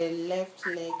left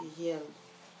leg healed.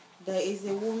 There is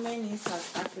a woman in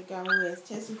South Africa who has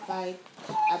testified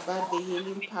about the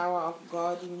healing power of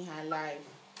God in her life.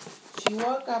 She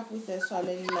woke up with a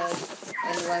swollen leg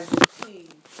and was in pain.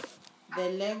 The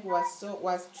leg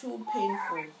was too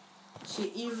painful.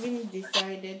 She even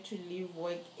decided to leave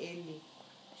work early.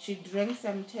 She drank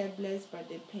some tablets, but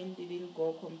the pain didn't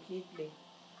go completely.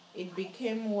 It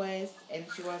became worse and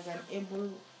she was unable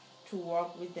to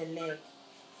walk with the leg.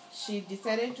 She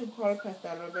decided to call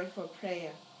Pastor Robert for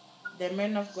prayer. The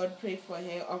man of God prayed for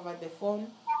her over the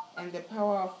phone, and the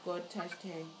power of God touched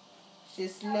her. She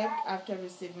slept after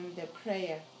receiving the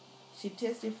prayer. She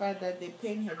testified that the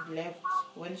pain had left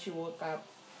when she woke up,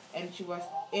 and she was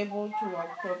able to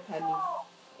walk properly.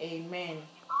 Amen.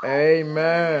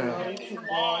 Amen. Glory to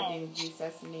God in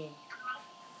Jesus' name.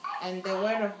 And the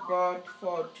word of God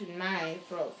for tonight,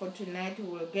 we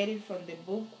will get it from the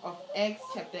book of Acts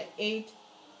chapter 8,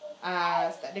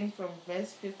 starting from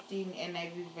verse 15,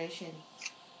 NIV version.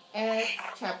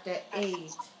 Acts chapter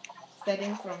 8,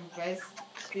 starting from verse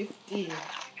 15,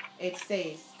 it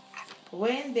says,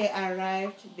 when they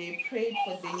arrived, they prayed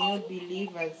for the new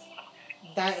believers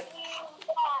there,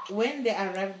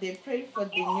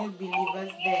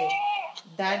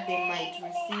 that they might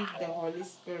receive the Holy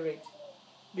Spirit,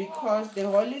 because the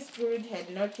Holy Spirit had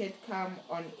not yet come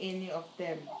on any of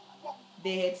them.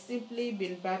 They had simply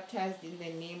been baptized in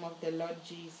the name of the Lord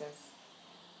Jesus.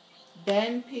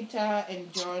 Then Peter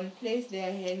and John placed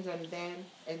their hands on them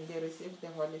and they received the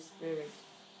Holy Spirit.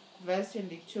 Verse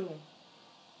 22.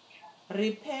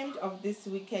 Repent of this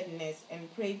wickedness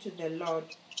and pray to the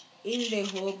Lord in the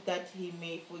hope that he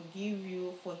may forgive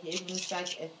you for having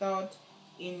such a thought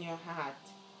in your heart.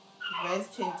 Verse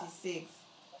 26.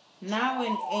 Now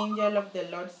an angel of the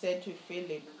Lord said to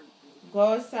Philip,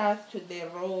 go south to the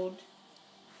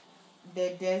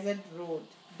desert road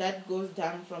that goes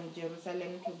down from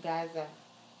Jerusalem to Gaza.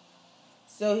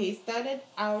 So he started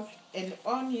out, and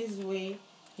on his way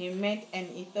he met an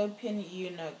Ethiopian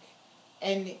eunuch,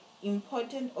 an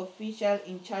important official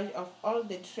in charge of all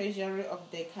the treasury of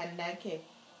the Kandake,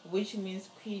 which means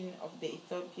queen of the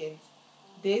Ethiopians.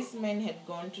 This man had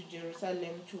gone to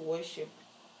Jerusalem to worship.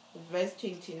 Verse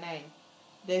 29.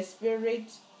 The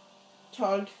Spirit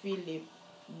told Philip,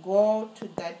 go to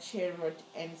that chariot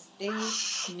and stay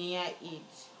near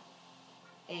it.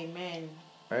 Amen.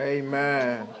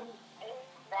 Amen.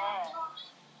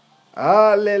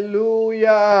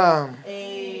 Hallelujah.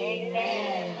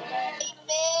 Amen.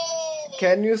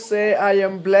 Can you say, I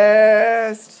am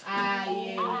blessed? I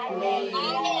am blessed.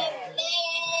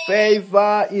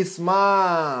 Favor is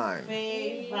mine.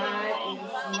 Favor is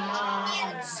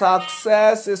mine.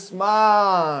 Success is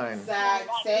mine.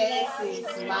 Success is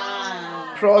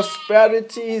mine.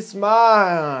 Prosperity is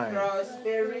mine.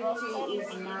 Prosperity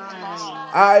is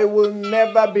mine. I will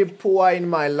never be poor in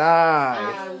my life.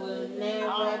 I will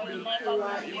never be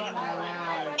poor in my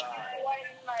life.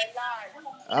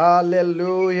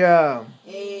 Hallelujah.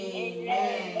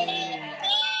 Amen.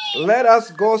 Let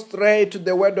us go straight to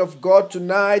the word of God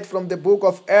tonight from the book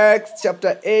of Acts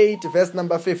chapter 8 verse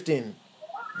number 15.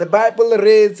 The Bible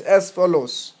reads as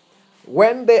follows.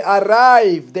 When they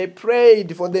arrived, they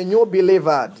prayed for the new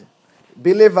believers,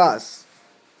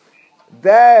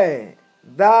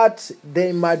 that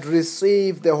they might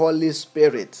receive the Holy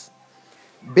Spirit.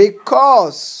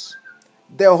 Because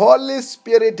the Holy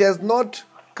Spirit has not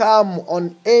come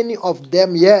on any of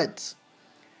them yet,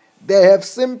 they have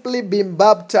simply been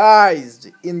baptized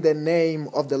in the name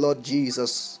of the Lord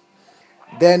Jesus.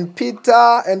 Then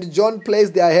Peter and John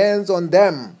placed their hands on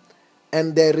them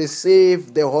and they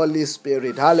received the Holy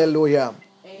Spirit. Hallelujah.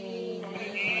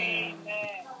 Amen.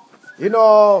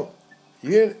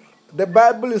 The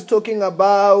Bible is talking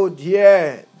about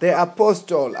here the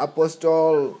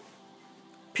Apostle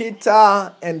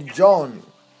Peter and John.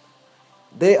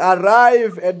 They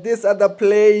arrive at this other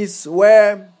place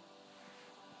where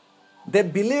the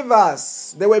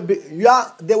believers, they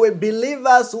were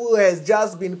believers who has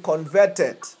just been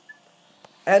converted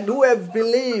and who have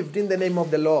believed in the name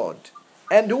of the Lord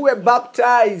and who were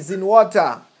baptized in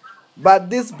water. But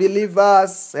these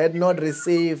believers had not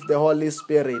received the Holy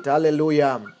Spirit.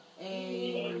 Hallelujah.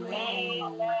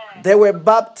 Amen. They were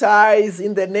baptized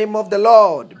in the name of the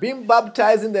Lord. Being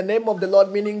baptized in the name of the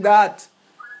Lord meaning that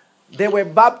they were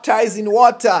baptized in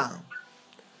water.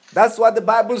 That's what the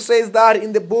Bible says that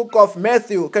in the book of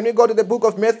Matthew. Can we go to the book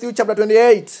of Matthew chapter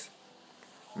 28?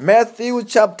 Matthew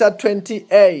chapter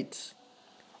 28.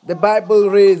 The Bible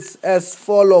reads as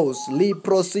follows.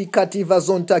 Liprosi kativa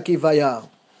zonta kivaya.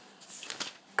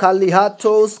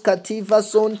 Kalihatos kativa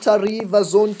zonta riva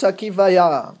zonta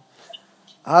kivaya.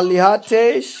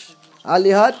 Alihatesh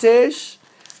Alihatesh,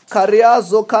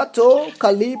 Kariazo Kato,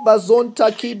 Kaliba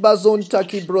Zontaki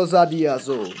Bazontaki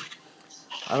Brozadiazo.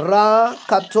 Ra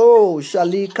Kato,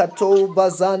 Shali Kato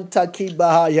Bazantaki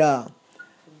Bahaya.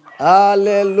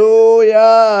 Hallelujah.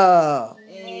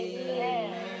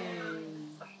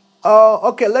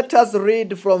 Okay, let us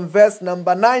read from verse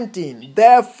number 19.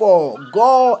 Therefore,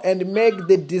 go and make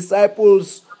the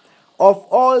disciples of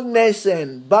all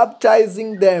nations,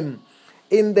 baptizing them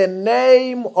in the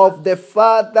name of the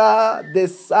Father, the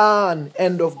Son,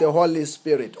 and of the Holy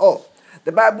Spirit. Oh,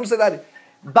 the Bible says that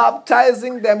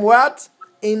baptizing them what?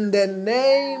 In the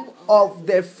name of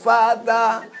the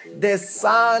Father, the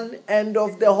Son, and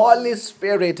of the Holy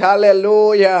Spirit.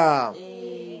 Hallelujah.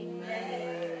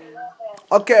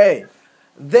 Okay,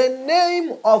 the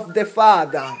name of the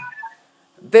Father,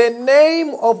 the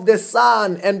name of the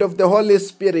Son, and of the Holy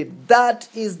Spirit, that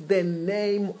is the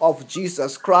name of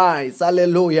Jesus Christ.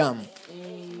 Hallelujah.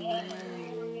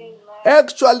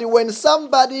 Actually, when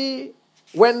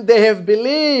they have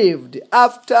believed,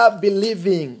 after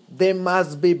believing, they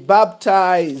must be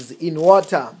baptized in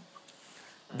water.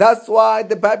 That's why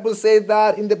the Bible says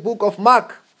that in the book of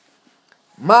Mark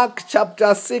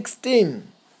chapter 16,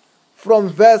 from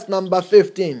verse number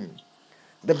 15.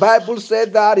 The Bible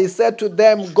said that he said to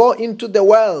them, go into the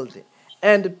world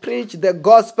and preach the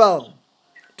gospel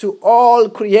to all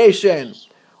creation.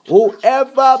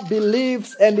 Whoever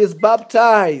believes and is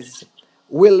baptized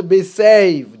will be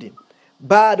saved,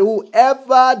 but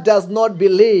whoever does not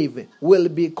believe will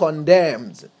be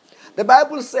condemned. The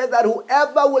Bible says that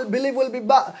whoever will believe will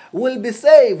be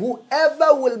saved.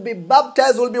 Whoever will be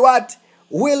baptized will be what?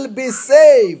 Will be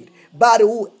saved. But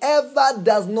whoever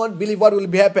does not believe, what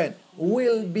will happen?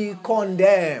 Will be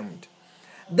condemned.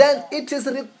 Then it is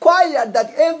required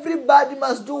that everybody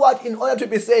must do what in order to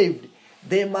be saved?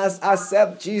 They must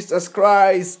accept Jesus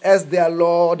Christ as their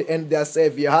Lord and their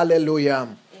Savior. Hallelujah.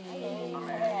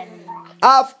 Amen.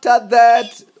 After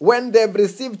that, when they've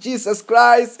received Jesus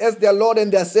Christ as their Lord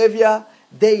and their Savior,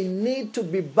 they need to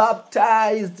be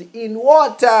baptized in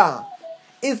water.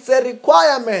 It's a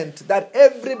requirement that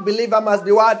every believer must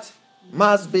be what?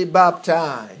 Must be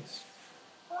baptized.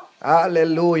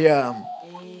 Hallelujah.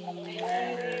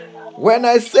 When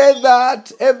I say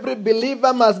that every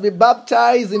believer must be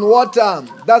baptized in water,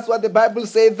 that's what the Bible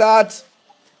says that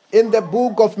in the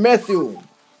book of Matthew.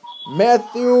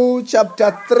 Matthew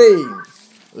chapter 3.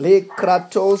 Le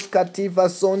kratos kativa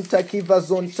zonta kiva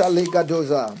zonta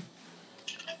legadoza.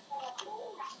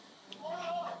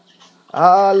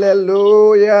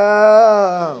 Hallelujah.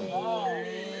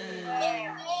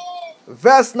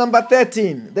 Verse number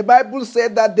 13. The Bible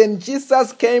said that then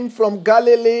Jesus came from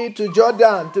Galilee to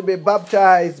Jordan to be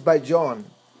baptized by John.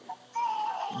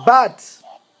 But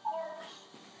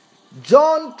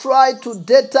John tried to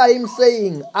deter him,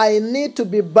 saying, I need to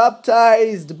be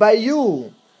baptized by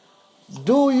you.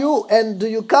 Do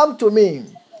you come to me?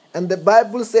 And the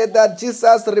Bible said that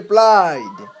Jesus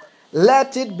replied,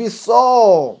 let it be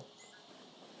so.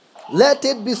 Let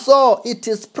it be so. It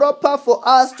is proper for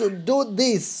us to do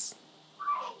this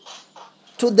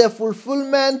to the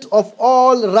fulfillment of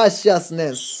all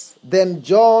righteousness. Then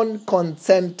John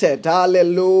consented.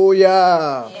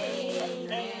 Hallelujah.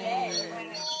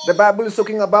 Amen. The Bible is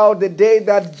talking about the day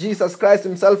that Jesus Christ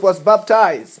himself was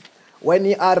baptized. When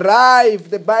he arrived,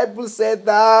 the Bible said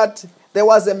that there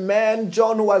was a man,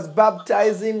 John, who was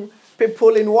baptizing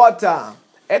people in water.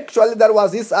 Actually, that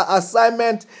was his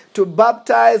assignment, to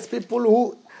baptize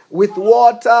people with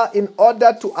water in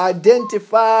order to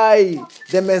identify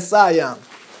the Messiah,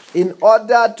 in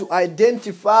order to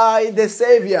identify the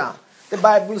Savior. The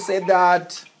Bible said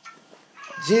that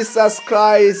Jesus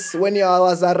Christ, when he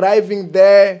was arriving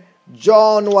there,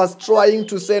 John was trying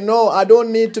to say, no, I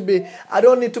don't need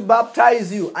to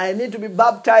baptize you. I need to be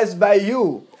baptized by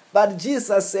you. But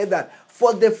Jesus said that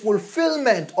for the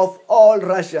fulfillment of all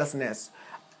righteousness,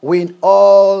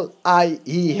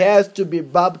 he has to be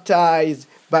baptized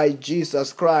by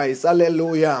Jesus Christ.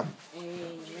 Hallelujah.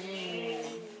 Amen.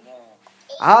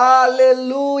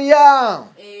 Hallelujah.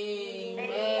 Amen.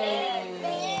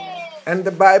 And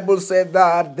the Bible said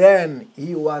that then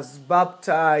he was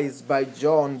baptized by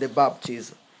John the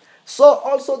Baptist. So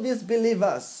also these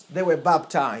believers, they were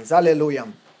baptized. Hallelujah.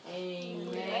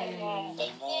 Amen.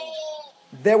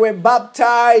 They were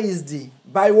baptized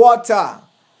by water,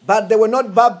 but they were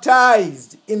not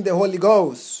baptized in the Holy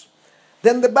Ghost.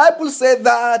 Then the Bible said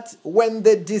that when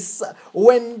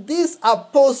these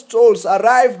apostles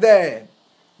arrived there,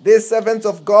 these servants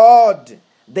of God,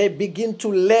 they begin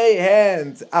to lay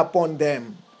hands upon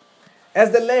them.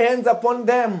 As they lay hands upon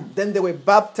them, then they were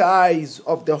baptized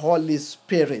of the Holy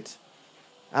Spirit.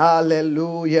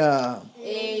 Hallelujah.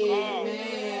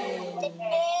 Amen.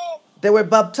 They were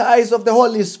baptized of the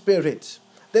Holy Spirit.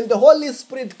 Then the Holy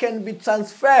Spirit can be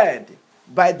transferred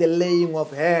by the laying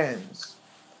of hands.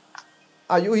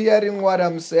 Are you hearing what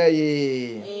I'm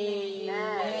saying?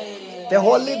 Amen. The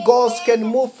Holy Ghost can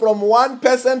move from one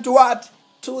person to what?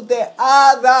 To the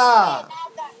other.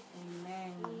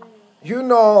 Amen. You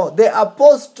know, the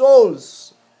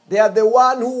apostles, they are the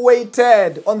one who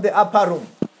waited on the upper room.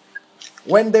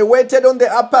 When they waited on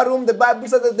the upper room, the Bible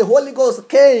says that the Holy Ghost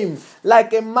came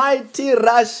like a mighty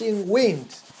rushing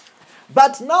wind.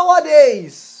 But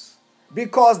nowadays,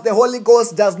 because the Holy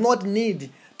Ghost does not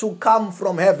need to come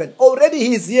from heaven, already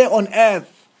He's here on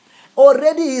earth.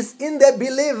 Already He's in the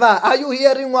believer. Are you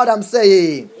hearing what I'm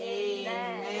saying?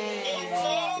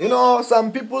 Amen. You know,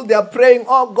 some people, they are praying,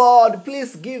 oh God,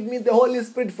 please give me the Holy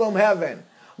Spirit from heaven.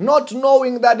 Not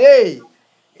knowing that,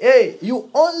 hey, you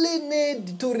only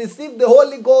need to receive the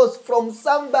Holy Ghost from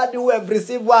somebody who have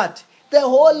received what? The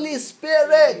Holy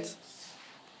Spirit.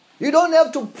 You don't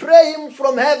have to pray Him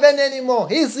from heaven anymore.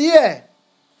 He's here.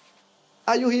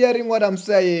 Are you hearing what I'm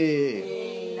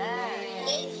saying?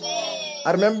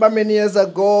 I remember many years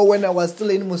ago when I was still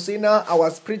in Musina, I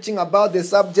was preaching about the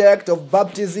subject of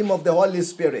baptism of the Holy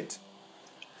Spirit.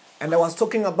 And I was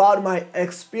talking about my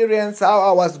experience, how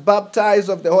I was baptized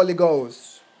of the Holy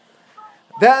Ghost.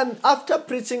 Then after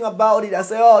preaching about it, I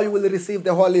said, oh, you will receive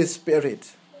the Holy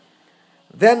Spirit.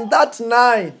 Then that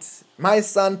night, my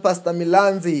son, Pastor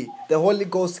Milanzi, the Holy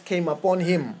Ghost came upon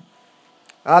him.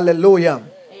 Hallelujah.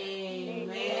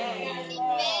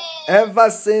 Ever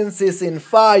since he's in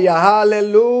fire.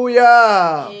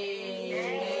 Hallelujah.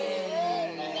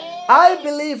 I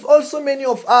believe also many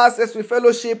of us as we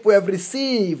fellowship, we have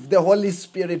received the Holy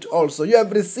Spirit also. You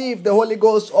have received the Holy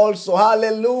Ghost also.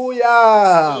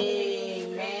 Hallelujah.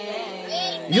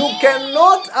 You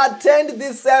cannot attend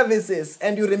these services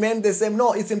and you remain the same.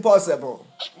 No, it's impossible.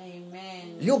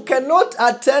 Amen. You cannot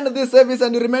attend this service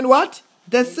and you remain what?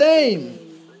 The same.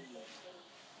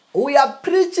 We are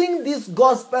preaching this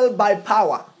gospel by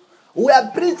power. We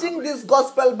are preaching this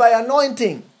gospel by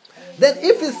anointing. Then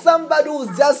if it's somebody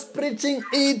who's just preaching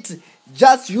it,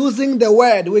 just using the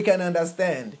word, we can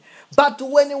understand. But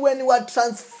when you are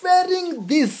transferring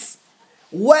this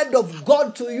word of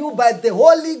God to you by the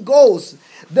Holy Ghost,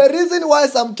 the reason why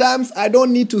sometimes I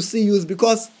don't need to see you is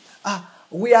because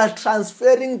we are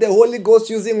transferring the Holy Ghost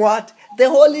using what? The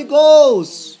Holy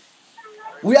Ghost.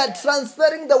 We are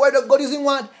transferring the word of God using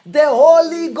what? The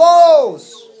Holy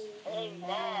Ghost.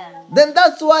 Amen. Then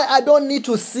that's why I don't need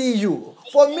to see you.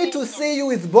 For me to see you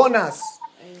is bonus.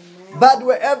 Amen. But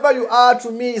wherever you are,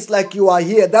 to me, it's like you are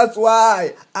here. That's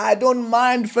why I don't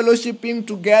mind fellowshipping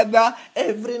together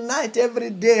every night,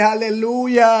 every day.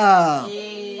 Hallelujah.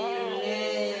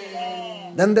 Amen.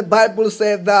 Then the Bible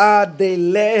said that they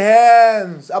lay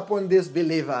hands upon these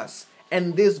believers.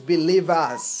 And these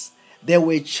believers, they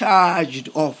were charged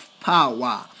of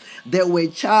power. They were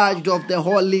charged of the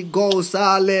Holy Ghost.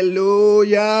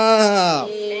 Hallelujah.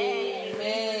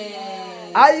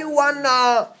 Amen. I want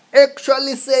to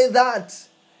actually say that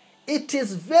it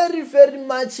is very, very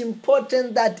much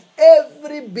important that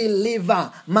every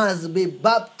believer must be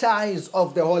baptized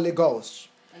of the Holy Ghost.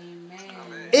 Amen.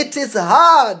 It is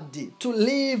hard to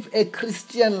live a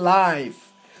Christian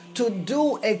life, to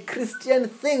do a Christian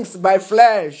things by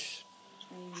flesh.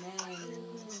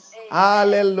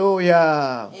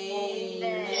 Hallelujah.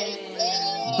 Amen.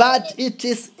 But it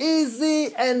is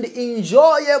easy and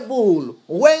enjoyable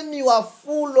when you are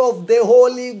full of the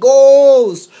Holy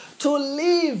Ghost to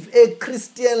live a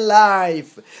Christian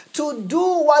life, to do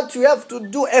what you have to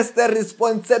do as the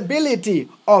responsibility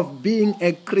of being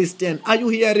a Christian. Are you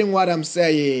hearing what I'm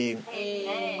saying?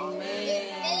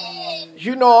 Amen.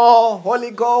 You know,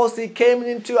 Holy Ghost, He came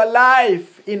into your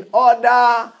life in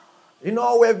order. You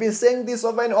know, we've been saying this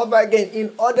over and over again,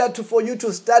 in order for you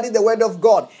to study the Word of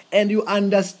God and you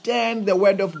understand the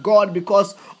Word of God,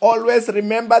 because always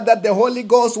remember that the Holy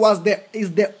Ghost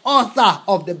is the author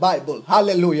of the Bible.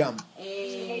 Hallelujah.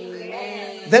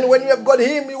 Amen. Then when you have got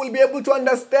Him, you will be able to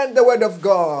understand the Word of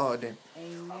God.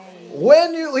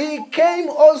 Amen. He came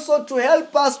also to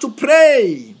help us to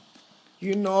pray.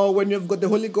 You know, when you've got the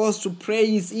Holy Ghost, to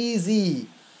pray is easy.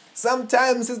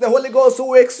 Sometimes it's the Holy Ghost who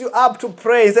wakes you up to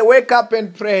pray. Say, wake up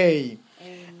and pray.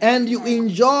 Amen. And you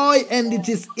enjoy, and it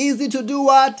is easy to do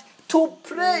what? To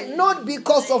pray, not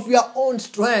because of your own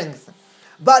strength,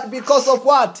 but because of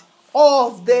what?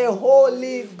 Of the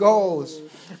Holy Ghost.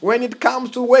 When it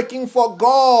comes to working for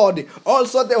God,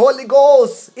 also the Holy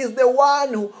Ghost is the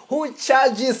one who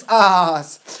charges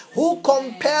us, who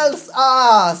compels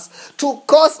us, to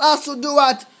cause us to do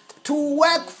what? to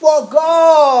work for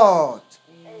God.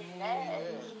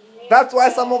 That's why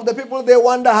some of the people, they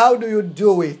wonder, how do you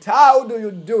do it? How do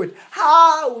you do it?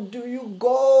 How do you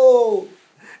go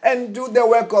and do the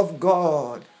work of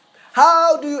God?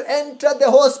 How do you enter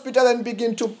the hospital and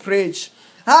begin to preach?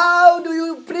 How do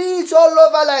you preach all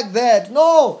over like that?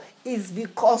 No, it's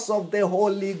because of the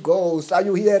Holy Ghost. Are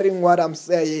you hearing what I'm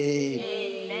saying?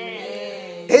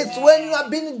 Amen. It's when you have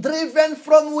been driven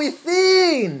from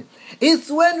within. It's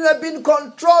when you have been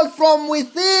controlled from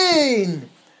within.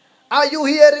 Are you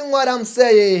hearing what I'm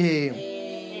saying?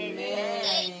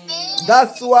 Amen.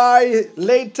 That's why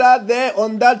later there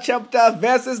on that chapter,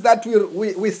 verses that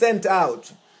we sent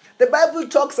out, the Bible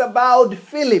talks about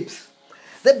Philip.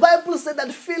 The Bible said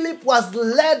that Philip was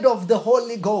led of the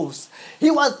Holy Ghost.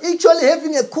 He was actually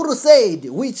having a crusade,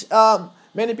 which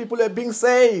many people were being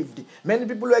saved. Many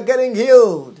people were getting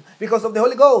healed because of the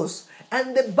Holy Ghost.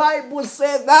 And the Bible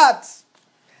said that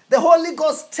the Holy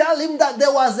Ghost tell him that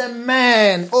there was a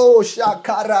man. Oh,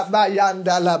 Shakara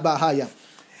Bayandala Bahaya.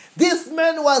 This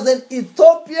man was an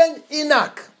Ethiopian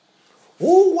eunuch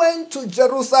who went to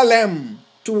Jerusalem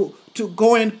to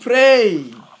go and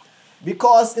pray.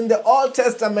 Because in the Old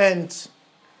Testament,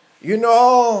 you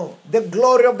know, the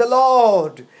glory of the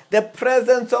Lord, the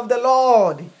presence of the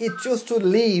Lord, it used to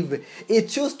live,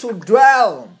 it used to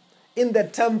dwell in the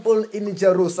temple in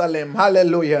Jerusalem.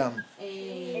 Hallelujah.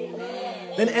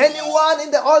 Amen. Then anyone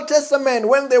in the Old Testament,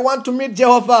 when they want to meet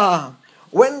Jehovah,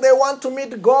 when they want to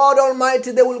meet God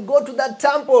Almighty, they will go to that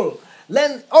temple.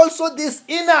 Then also this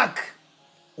Enoch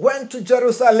went to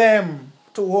Jerusalem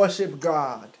to worship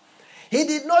God. He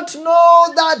did not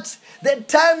know that the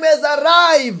time has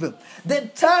arrived. The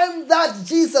time that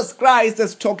Jesus Christ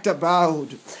has talked about.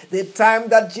 The time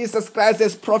that Jesus Christ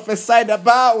has prophesied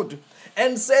about.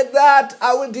 And said that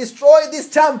I will destroy this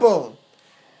temple.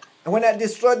 And when I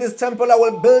destroy this temple, I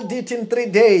will build it in 3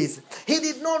 days. He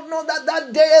did not know that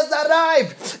that day has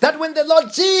arrived. That when the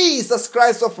Lord Jesus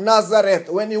Christ of Nazareth,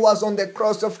 when he was on the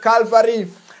cross of Calvary,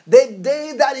 the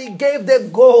day that he gave the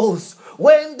ghost,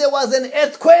 when there was an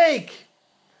earthquake,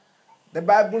 the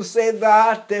Bible said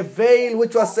that the veil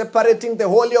which was separating the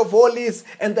Holy of Holies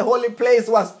and the holy place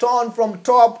was torn from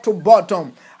top to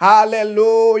bottom.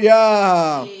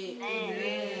 Hallelujah. Amen.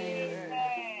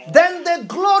 Then the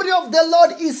glory of the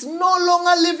Lord is no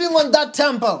longer living on that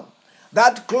temple.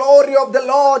 That glory of the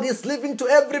Lord is living to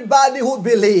everybody who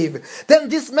believe. Then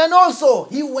this man also,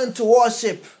 he went to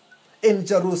worship in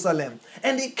Jerusalem.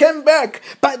 And he came back.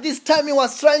 By this time he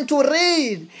was trying to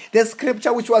read the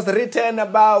scripture which was written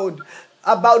about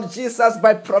Jesus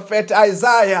by prophet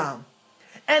Isaiah.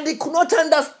 And he could not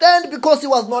understand because he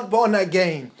was not born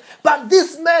again. But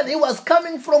this man, he was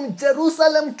coming from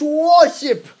Jerusalem to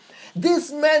worship.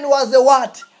 This man was a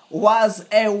what? Was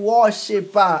a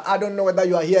worshipper. I don't know whether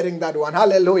you are hearing that one.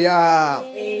 Hallelujah.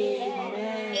 Amen.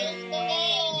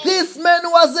 This man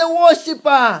was a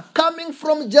worshipper coming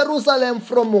from Jerusalem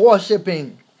from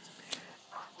worshiping.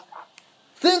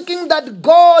 Thinking that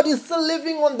God is still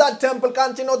living on that temple.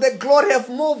 Can't you know the glory have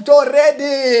moved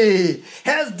already?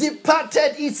 Has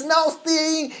departed. It's now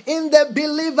staying in the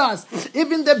believers.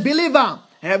 Even the believer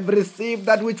have received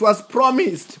that which was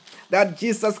promised. That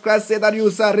Jesus Christ said that you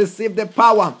shall receive the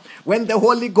power when the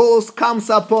Holy Ghost comes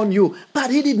upon you. But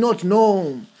he did not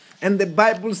know. And the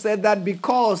Bible said that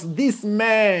because this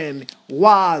man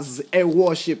was a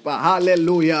worshipper.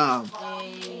 Hallelujah.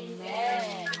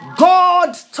 Amen.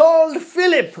 God told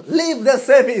Philip, leave the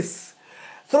service.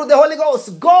 Through the Holy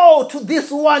Ghost, go to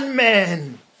this one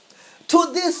man.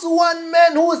 To this one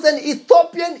man who is an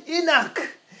Ethiopian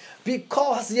eunuch.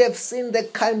 Because you have seen the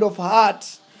kind of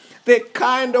heart. The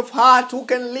kind of heart who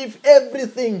can leave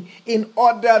everything in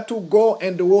order to go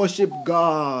and worship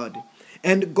God.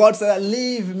 And God said,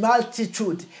 leave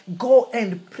multitude. Go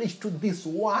and preach to this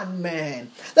one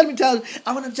man. Let me tell you,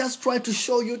 I want to just try to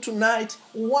show you tonight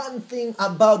one thing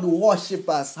about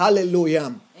worshippers.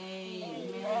 Hallelujah.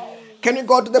 Amen. Can you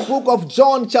go to the book of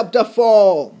John chapter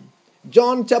 4?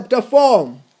 John chapter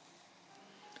 4.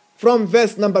 From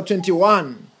verse number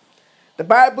 21. The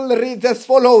Bible reads as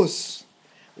follows.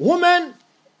 Woman,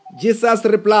 Jesus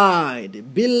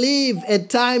replied, believe a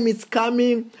time is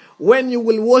coming when you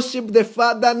will worship the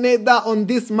Father neither on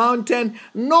this mountain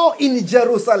nor in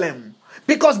Jerusalem.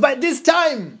 Because by this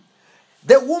time,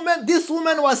 this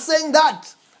woman was saying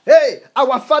that, hey,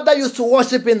 our father used to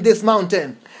worship in this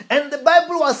mountain. And the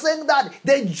Bible was saying that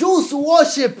the Jews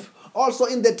worship also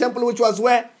in the temple which was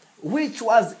where? Which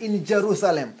was in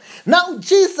Jerusalem. Now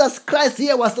Jesus Christ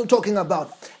here was still talking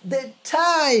about the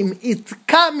time is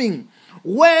coming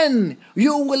when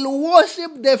you will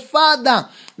worship the Father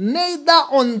neither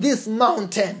on this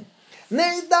mountain.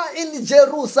 neither in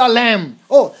Jerusalem.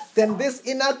 Oh, then this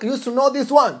Enoch used to know this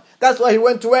one. That's why he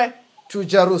went to where? To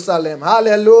Jerusalem.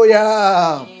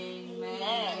 Hallelujah.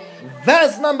 Amen.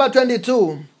 Verse number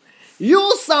 22.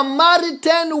 You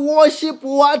Samaritan worship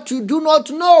what you do not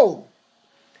know.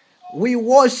 We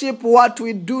worship what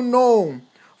we do know.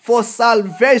 For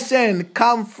salvation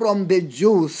comes from the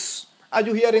Jews. Are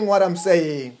you hearing what I'm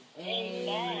saying?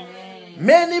 Amen.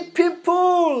 Many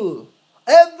people,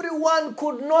 everyone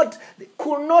could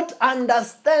not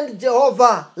understand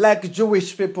Jehovah like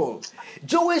Jewish people.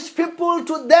 Jewish people,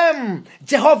 to them,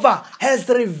 Jehovah has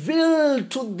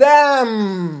revealed to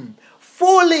them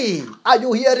fully. Are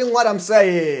you hearing what I'm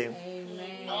saying?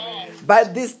 Amen. By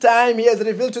this time, he has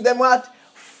revealed to them what?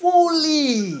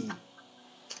 Fully.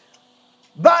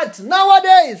 But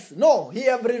nowadays, no, he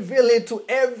have revealed it to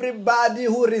everybody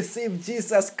who received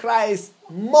Jesus Christ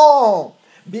more.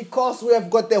 Because we have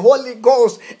got the Holy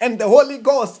Ghost, and the Holy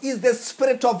Ghost is the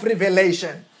spirit of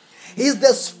revelation. He's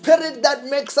the spirit that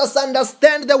makes us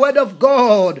understand the word of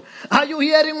God. Are you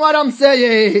hearing what I'm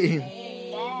saying? Amen.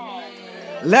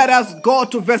 Let us go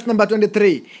to verse number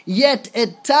 23. Yet a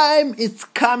time is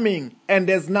coming and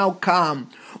has now come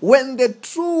when the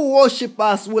true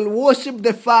worshippers will worship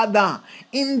the Father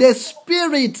in the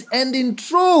spirit and in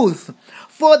truth.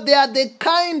 For they are the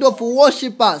kind of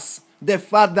worshippers the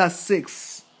Father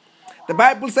seeks. The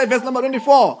Bible says, verse number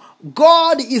 24,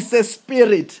 God is a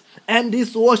spirit, and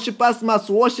his worshippers must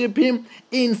worship him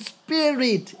in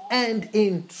spirit and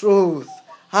in truth.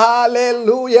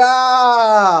 Hallelujah.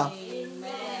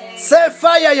 Amen. Say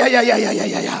fire.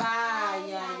 Yeah.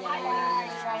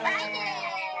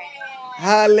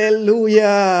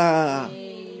 Hallelujah. Amen.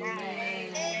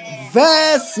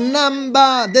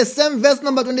 The same verse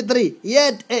number 23.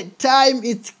 Yet a time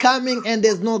is coming and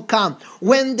has not come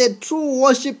when the true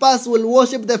worshippers will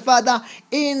worship the Father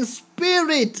in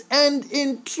spirit and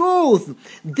in truth.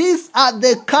 These are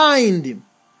the kind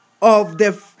of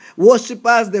the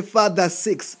worshippers the Father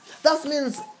seeks. That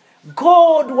means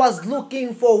God was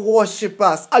looking for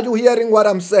worshippers. Are you hearing what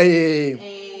I'm saying?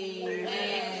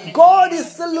 Amen. God is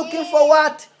still looking for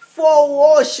what?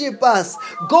 For worshippers.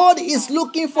 God is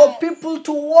looking for people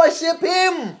to worship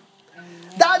him.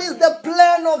 That is the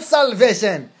plan of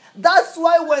salvation. That's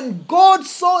why when God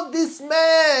saw this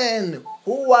man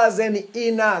who was an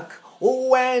Enoch, who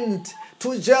went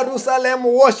to Jerusalem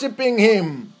worshiping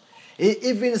him, he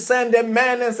even sent a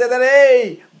man and said that,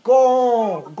 hey,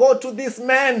 go to this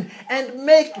man and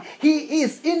he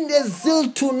is in the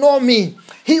zeal to know me.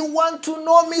 He wants to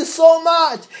know me so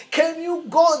much. Can you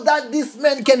go that this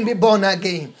man can be born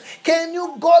again? Can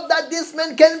you go that this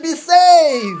man can be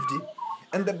saved?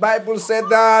 And the Bible said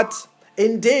that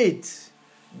indeed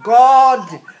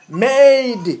God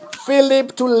made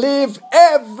Philip to leave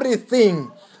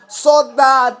everything so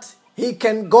that he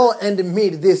can go and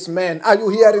meet this man. Are you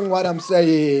hearing what I'm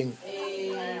saying?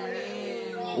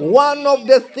 One of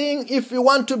the things, if you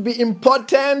want to be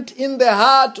important in the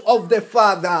heart of the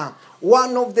Father,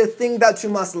 one of the things that you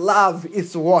must love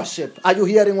is worship. Are you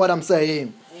hearing what I'm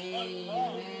saying?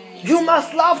 Amen. You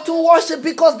must love to worship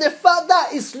because the Father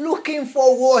is looking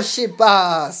for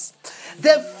worshipers.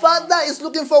 The Father is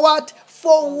looking for what?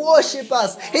 For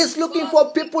worshipers. He's looking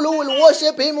for people who will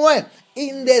worship him where?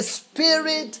 In the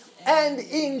spirit and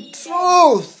in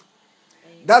truth.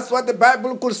 That's what the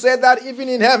Bible could say, that even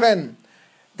in heaven,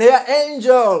 they are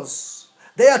angels.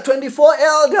 They are 24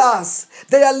 elders.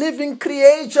 They are living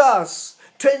creatures.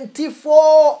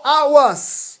 24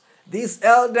 hours. These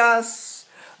elders,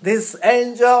 these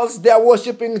angels, they are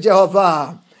worshiping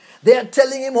Jehovah. They are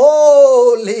telling him,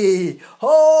 holy,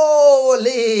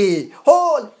 holy,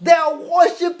 holy. They are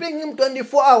worshiping him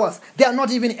 24 hours. They are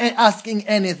not even asking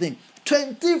anything.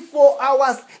 24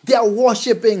 hours, they are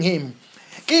worshiping him.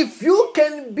 If you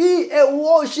can be a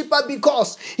worshiper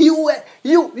because you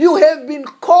have been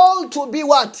called to be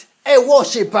what? A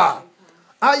worshiper.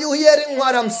 Are you hearing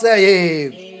what I'm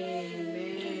saying?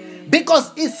 Amen.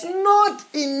 Because it's not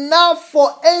enough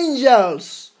for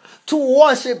angels to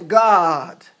worship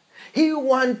God. He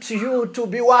wants you to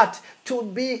be what? To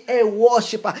be a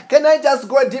worshiper. Can I just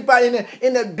go deeper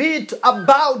in a bit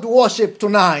about worship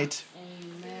tonight?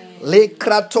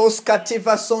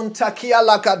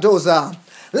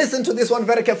 Listen to this one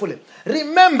very carefully.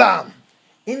 Remember,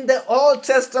 in the Old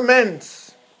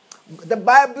Testament, the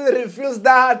Bible reveals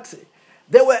that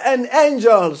there were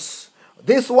angels.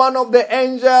 This one of the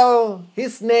angels,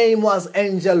 his name was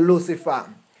Angel Lucifer.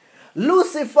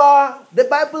 Lucifer, the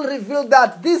Bible revealed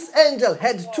that this angel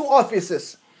had two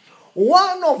offices.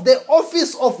 One of the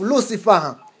office of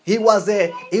Lucifer, he was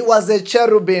a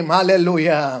cherubim.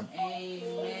 Hallelujah. Amen.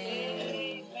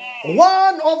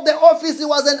 One of the offices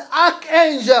was an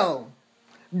archangel.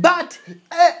 But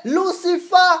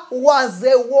Lucifer was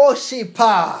a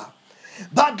worshipper.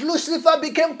 But Lucifer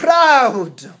became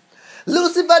proud.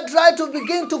 Lucifer tried to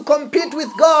begin to compete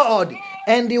with God.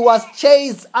 And he was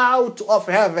chased out of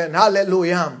heaven.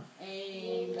 Hallelujah.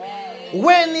 Amen.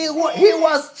 When he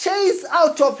was chased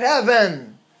out of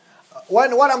heaven,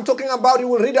 what I'm talking about, you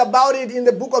will read about it in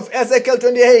the book of Ezekiel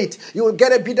 28. You will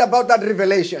get a bit about that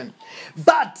revelation.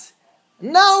 But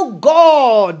now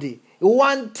God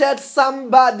wanted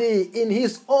somebody in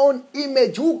his own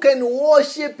image who can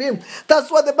worship him. That's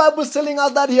what the Bible is telling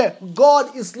us that here.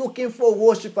 God is looking for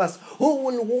worshipers who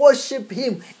will worship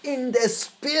him in the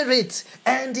spirit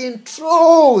and in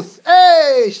truth.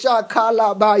 Hey,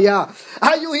 Shakalabaya.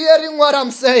 Are you hearing what I'm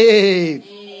saying?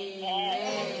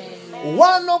 Amen.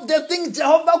 One of the things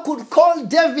Jehovah could call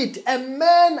David a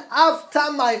man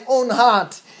after my own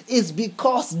heart is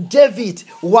because David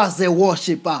was a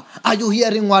worshipper. Are you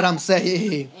hearing what I'm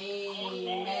saying?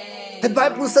 Amen. The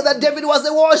Bible said that David was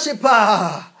a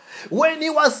worshipper. When he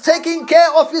was taking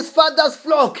care of his father's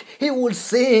flock, he would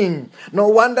sing. No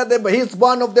wonder he's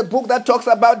one of the book that talks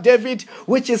about David,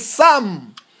 which is Psalms.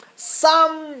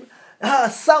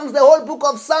 The whole book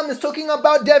of Psalms is talking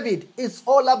about David. It's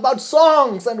all about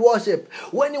songs and worship.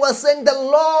 When he was saying, the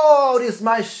Lord is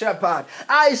my shepherd,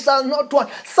 I shall not want.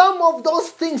 Some of those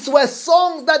things were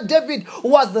songs that David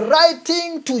was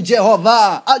writing to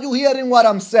Jehovah. Are you hearing what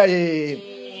I'm saying?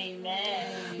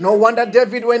 Amen. No wonder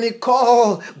David, when he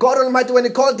called, God Almighty, when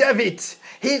he called David,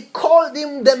 he called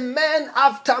him the man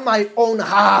after my own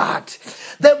heart.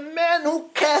 The man who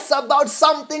cares about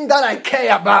something that I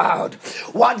care about.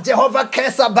 What Jehovah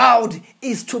cares about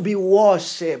is to be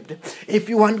worshipped. If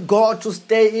you want God to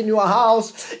stay in your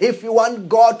house, if you want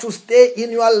God to stay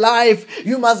in your life,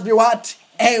 you must be what?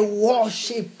 A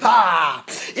worshipper.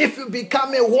 If you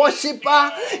become a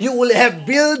worshipper, you will have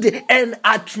built an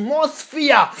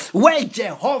atmosphere where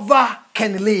Jehovah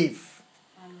can live.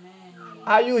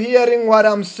 Are you hearing what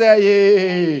I'm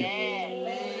saying?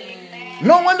 Amen.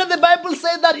 No wonder the Bible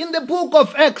says that in the book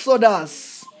of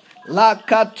Exodus.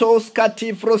 Lakatos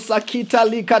katifrosakita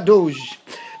likadoj.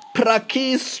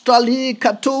 Prakis tali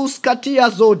katos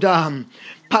katiazodam.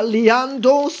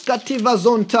 Paliandos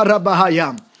kativazonta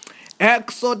rabahaya.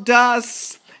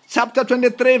 Exodus chapter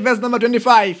 23 verse number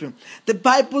 25. The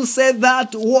Bible says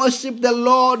that worship the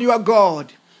Lord your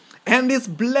God, and his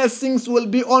blessings will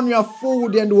be on your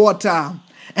food and water.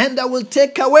 And I will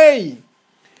take away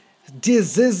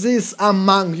diseases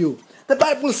among you. The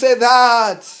Bible says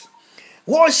that.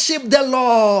 Worship the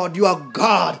Lord your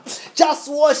God. Just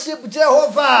worship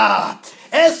Jehovah.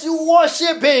 As you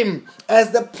worship him,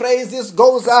 as the praises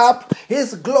goes up,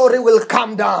 his glory will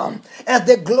come down. As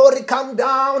the glory come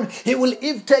down, he will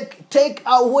take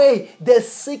away the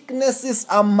sicknesses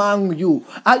among you.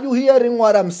 Are you hearing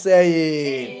what I'm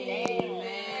saying?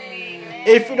 Amen.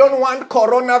 If you don't want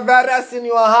coronavirus in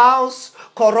your house,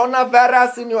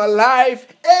 coronavirus in your life,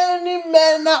 any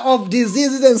manner of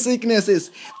diseases and sicknesses,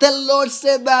 the Lord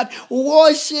said that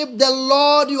worship the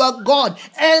Lord your God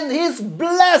and his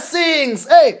blessings.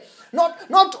 Hey,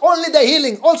 not only the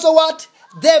healing, also what?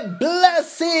 The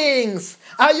blessings.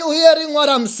 Are you hearing what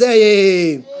I'm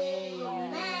saying?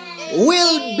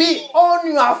 Will be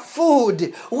on your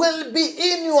food, will be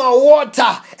in your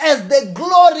water, as the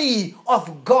glory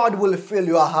of God will fill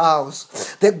your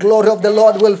house. The glory of the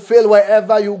Lord will fill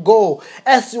wherever you go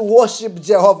as you worship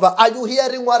Jehovah. Are you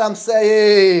hearing what I'm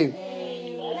saying?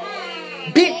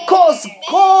 Amen. Because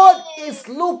God is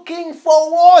looking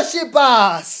for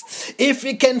worshipers. If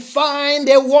he can find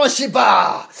a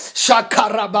worshiper,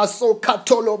 Shakarabaso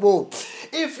Katolobo.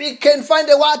 If he can find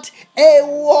a what? A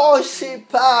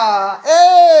worshipper.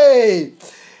 Hey!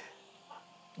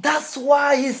 That's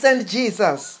why he sent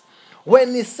Jesus.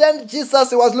 When he sent Jesus,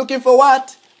 he was looking for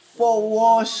what?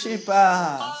 For worshipers.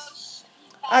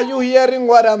 Are you hearing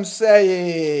what I'm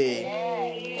saying?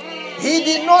 He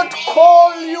did not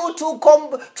call you to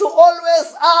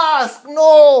always ask.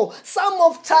 No. Some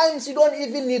of times you don't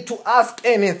even need to ask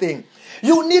anything.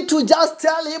 You need to just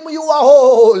tell him you are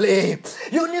holy.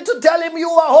 You need to tell him you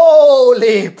are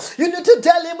holy. You need to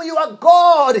tell him you are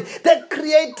God, the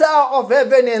creator of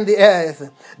heaven and the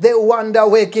earth, the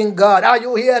wonder-working God. Are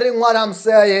you hearing what I'm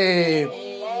saying?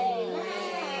 Amen.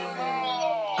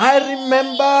 I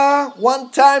remember one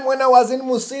time when I was in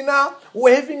Musina, we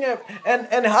were having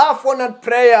an half-honored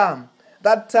prayer.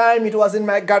 That time it was in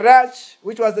my garage,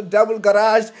 which was a double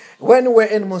garage, when we were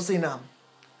in Musina.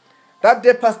 That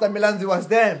day, Pastor Milanzi was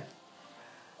there.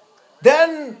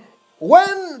 Then,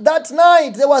 when that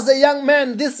night, there was a young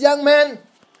man. This young man,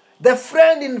 the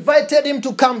friend invited him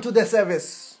to come to the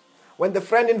service. when the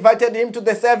friend invited him to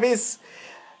the service,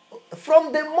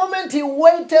 from the moment he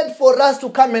waited for us to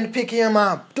come and pick him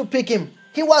up,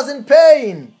 he was in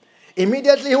pain.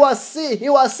 Immediately he was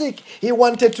sick. He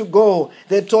wanted to go.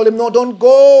 They told him, no, don't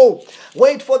go.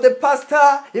 Wait for the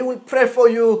pastor. He will pray for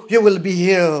you. You will be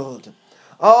healed.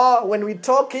 Oh, when we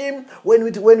took him, when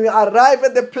we arrived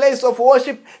at the place of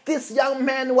worship, this young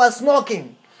man was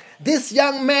smoking. This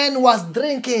young man was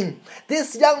drinking.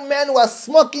 This young man was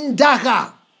smoking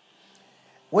dagga.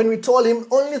 When we told him,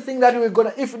 only thing that we're going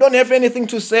to, if you don't have anything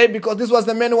to say, because this was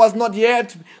the man who was not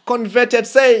yet converted,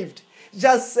 saved,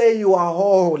 just say you are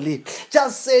holy.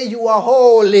 Just say you are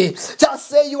holy. Just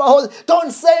say you are holy.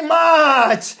 Don't say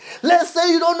much. Let's say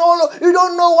you don't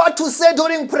know what to say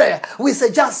during prayer. We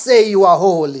say, just say you are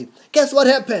holy. Guess what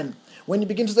happened? When you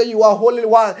begin to say you are holy,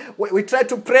 we tried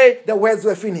to pray, the words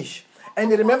were finished.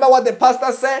 And you remember what the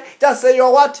pastor said? Just say you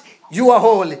are what? You are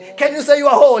holy. Can you say you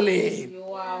are holy? You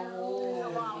are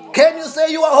holy. Can you say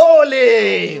you are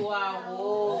holy? You are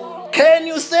holy. Can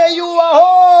you say you are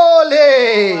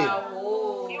holy? You are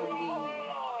holy.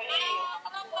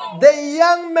 The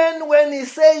young man, when he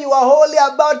said you are holy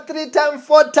about 3 times,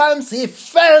 4 times, he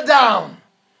fell down.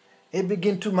 He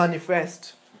began to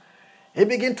manifest. He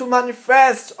began to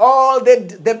manifest. All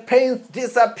the pain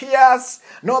disappears.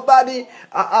 Nobody,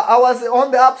 I was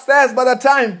on the upstairs by the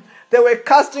time. They were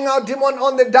casting out demons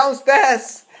on the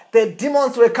downstairs. The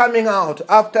demons were coming out.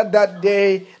 After that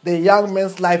day, the young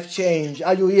man's life changed.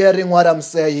 Are you hearing what I'm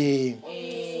saying?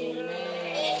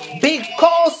 Amen.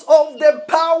 Because of the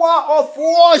power of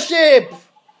worship.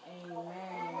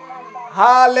 Amen.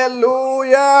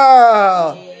 Hallelujah.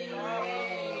 Amen.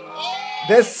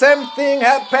 The same thing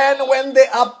happened when they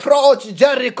approached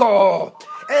Jericho.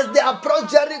 As they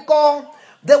approached Jericho,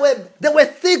 there were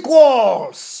thick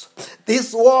walls.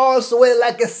 These walls were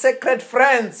like a sacred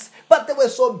fence, but they were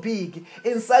so big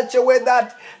in such a way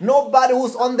that nobody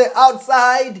who's on the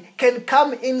outside can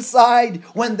come inside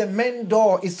when the main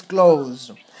door is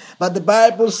closed. But the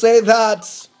Bible says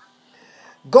that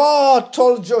God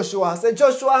told Joshua, say,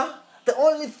 Joshua, the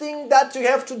only thing that you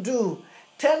have to do,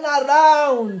 turn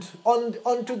around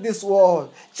onto this wall.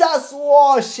 Just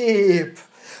worship.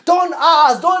 Don't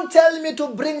ask. Don't tell me to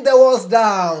bring the walls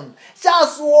down.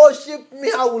 Just worship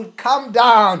me. I will come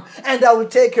down and I will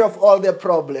take care of all their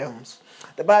problems.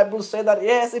 The Bible says that,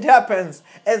 yes, it happens.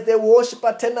 As the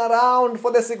worshiper turn around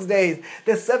for the 6 days,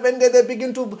 the 7th day they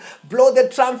begin to blow the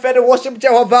trumpet and worship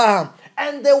Jehovah.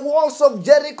 And the walls of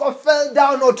Jericho fell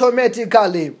down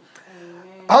automatically.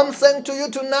 I'm saying to you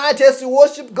tonight, as you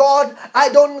worship God, I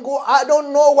don't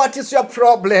know what is your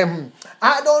problem.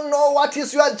 I don't know what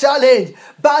is your challenge.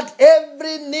 But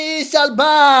every knee shall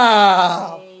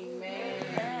bow.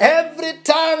 Amen. Every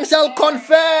tongue shall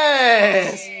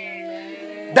confess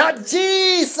that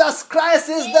Jesus Christ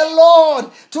is the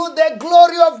Lord, to the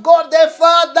glory of God the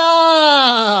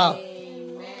Father.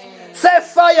 Amen. Say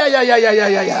fire,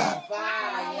 yeah.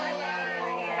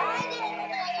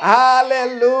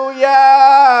 Hallelujah.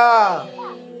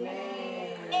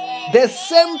 Amen. The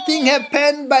same thing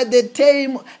happened by the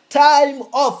time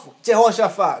of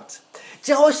Jehoshaphat.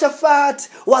 Jehoshaphat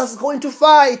was going to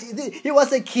fight. He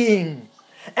was a king.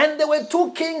 And there were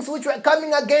 2 kings which were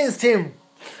coming against him.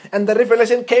 And the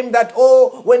revelation came that,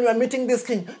 when you are meeting this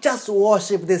king, just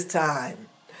worship this time.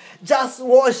 Just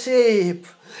worship.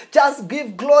 Just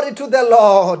give glory to the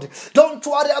Lord. Don't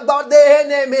worry about the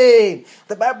enemy.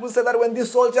 The Bible said that when these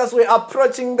soldiers were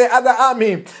approaching the other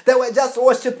army, they were just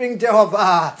worshiping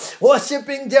Jehovah.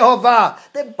 Worshiping Jehovah.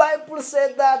 The Bible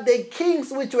said that the kings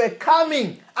which were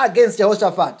coming against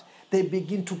Jehoshaphat, they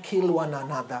begin to kill one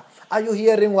another. Are you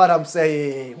hearing what I'm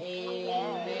saying?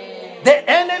 Amen. The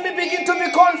enemy begin to be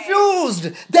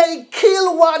confused. They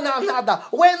kill one another.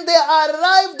 When they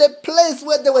arrived the place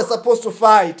where they were supposed to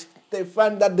fight, they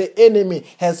find that the enemy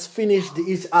has finished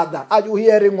each other. Are you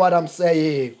hearing what I'm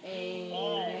saying?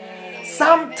 Amen.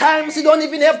 Sometimes you don't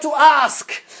even have to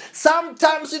ask.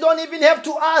 Sometimes you don't even have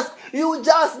to ask. You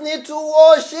just need to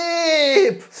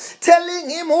worship. Telling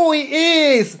him who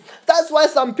he is. That's why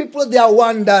some people, they are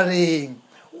wondering,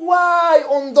 why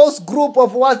on those group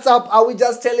of WhatsApp are we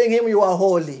just telling him you are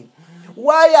holy?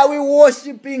 Why are we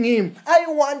worshiping him? I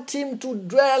want him to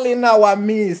dwell in our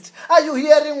midst. Are you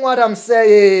hearing what I'm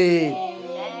saying?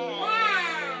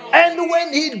 And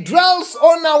when he dwells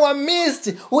on our midst,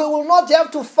 we will not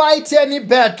have to fight any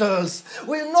battles.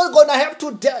 We're not going to have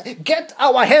to get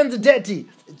our hands dirty.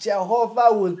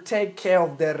 Jehovah will take care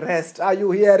of the rest. Are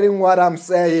you hearing what I'm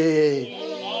saying?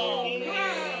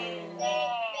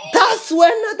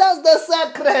 That's the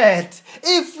secret.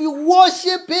 If you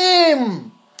worship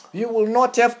him, You will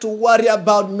not have to worry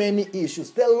about many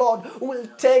issues. The Lord will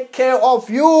take care of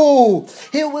you.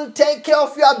 He will take care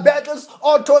of your battles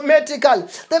automatically.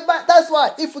 That's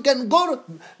why, if we can go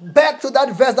back to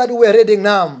that verse that we're reading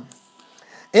now,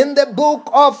 in the book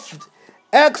of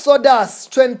Exodus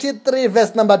 23,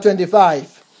 verse number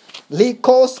 25.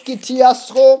 Likos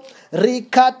kitiasko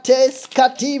rikates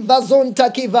kativa zonta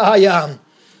kivahaya.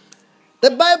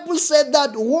 The Bible said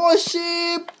that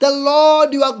worship the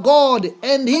Lord your God,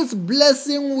 and his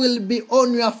blessing will be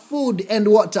on your food and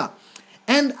water.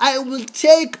 And I will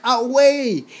take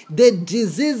away the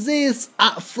diseases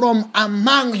from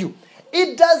among you.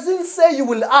 It doesn't say you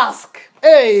will ask.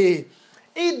 Hey,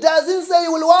 it doesn't say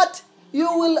you will what? You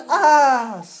will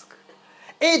ask.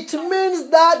 It means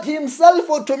that himself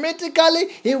automatically,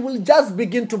 he will just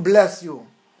begin to bless you.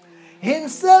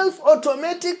 Himself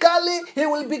automatically, he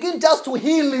will begin just to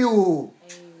heal you.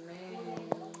 Amen.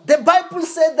 The Bible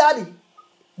said that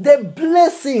the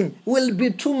blessing will be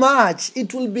too much.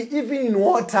 It will be even in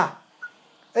water.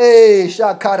 Hey,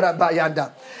 Shakara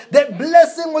Bayanda. The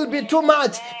blessing will be too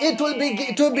much. It will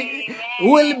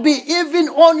be even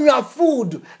on your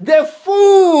food. The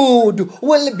food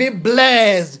will be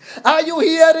blessed. Are you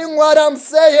hearing what I'm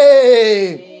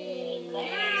saying?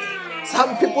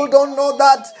 Some people don't know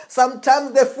that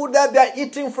sometimes the food that they are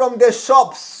eating from the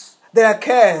shops, they are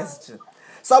cursed.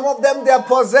 Some of them, they are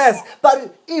possessed.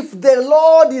 But if the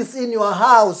Lord is in your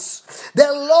house,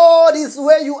 the Lord is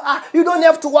where you are, you don't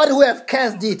have to worry who have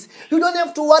cursed it. You don't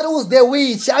have to worry who's the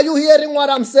witch. Are you hearing what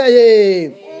I'm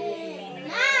saying?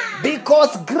 Amen.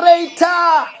 Because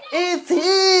greater is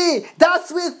he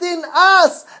that's within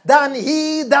us than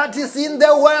he that is in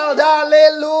the world.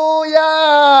 Hallelujah.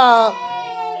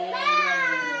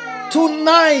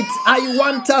 Tonight, I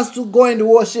want us to go and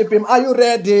worship him. Are you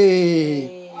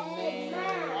ready?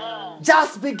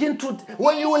 Just begin to,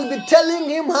 when you will be telling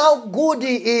him how good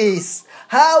he is,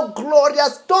 how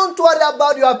glorious, don't worry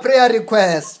about your prayer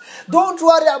request. Don't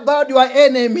worry about your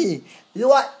enemy.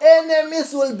 Your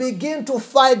enemies will begin to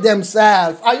fight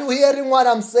themselves. Are you hearing what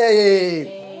I'm saying?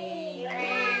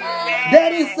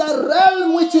 There is a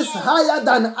realm which is higher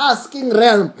than asking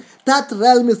realm. That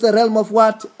realm is the realm of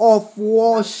what? Of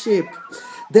worship.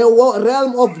 The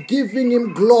realm of giving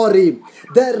him glory.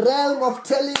 The realm of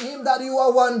telling him that you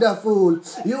are wonderful.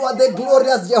 You are the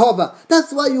glorious Jehovah.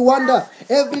 That's why you wonder.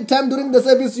 Every time during the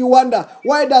service you wonder,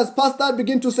 why does pastor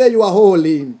begin to say you are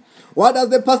holy? Why does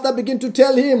the pastor begin to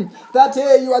tell him that,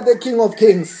 hey, you are the King of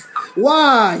Kings?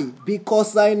 Why?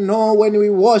 Because I know when we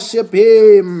worship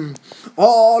him,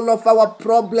 all of our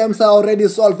problems are already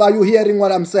solved. Are you hearing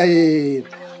what I'm saying?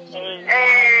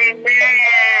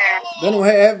 Then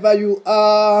wherever you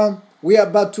are, we are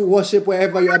about to worship.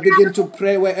 Wherever you are, begin to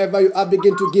pray. Wherever you are,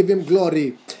 begin to give him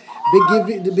glory.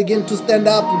 Begin to stand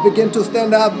up. Begin to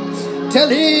stand up. Tell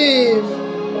him.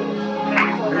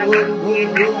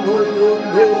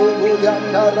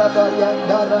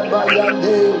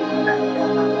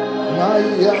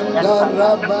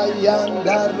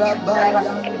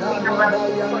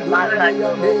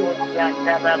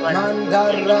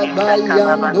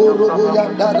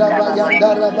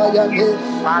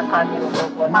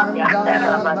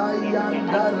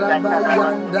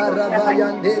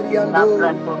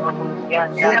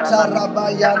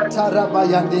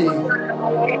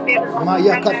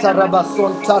 Maya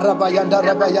katarabason tarabayanda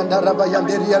rabayanda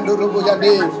rabayanderiando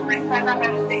rubuyande.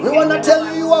 We want to tell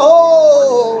you you are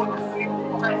whole.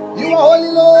 You are holy,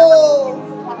 Lord.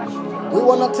 We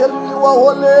want to tell you you are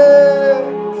holy.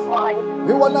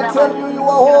 We want to tell you you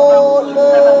are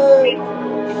holy.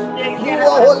 You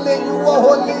are holy, you are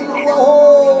holy, you are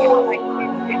holy.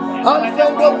 Alpha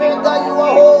and Omega, you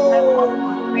are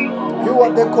holy. You are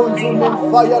the consuming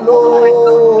fire,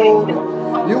 Lord.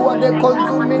 You are the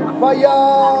consuming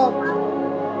fire.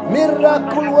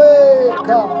 Miracle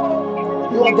worker.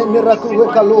 You are the miracle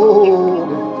worker, Lord.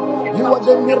 You are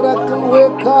the miracle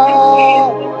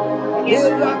worker.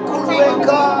 Miracle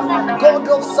worker. God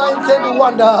of signs and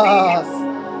wonders.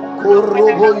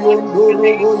 Kurubo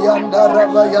yondorobo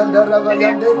yandaraba yandaraba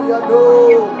yandaraba.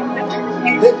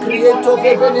 The creator of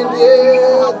heaven and the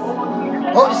earth.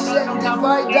 Ocean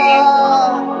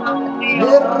divider.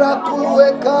 Miracle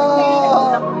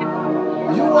worker.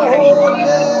 You are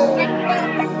holy.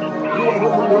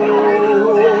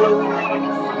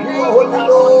 You are holy,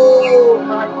 Lord.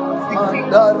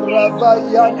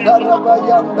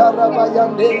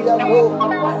 Mandarabayandarabayandarabayanderiando.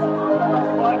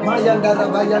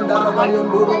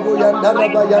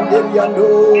 Mayandarabayandarabayandoroboyandarabayanderiando.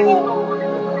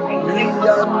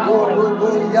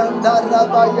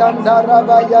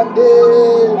 Miyandoroboyandarabayandarabayande.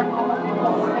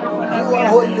 You are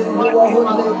holy, you are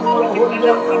holy, you are holy,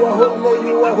 you are holy,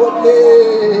 you are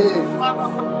holy.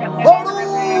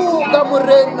 Boru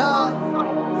Gamurena,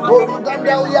 Boru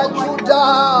Gandau ya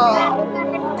Judah.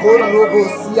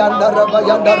 Korobosi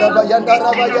Andarabayanda Rabayanda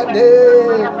Rabayande.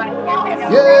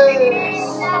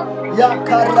 Yes.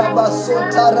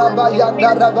 Yakarabasota Rabayanda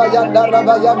Rabayanda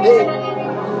Rabayande.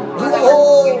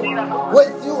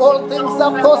 With you all things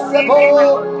are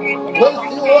possible.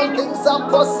 With you all things are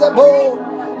possible.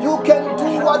 You can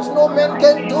do what no man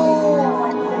can do.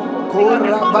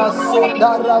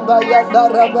 Korabasonda Rabayanda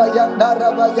Rabayanda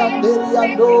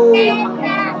Rabayanderiando.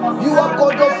 You are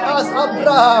God of us,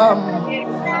 Abraham,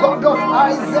 God of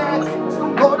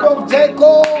Isaac, God of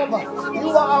Jacob. You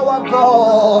are our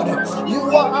God. You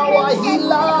are our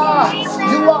healer.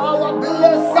 You are our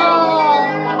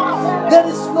blesser. There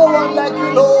is no one like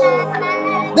you,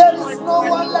 Lord. There is no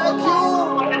one like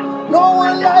you. No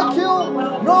one like you.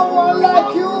 No one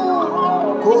like you.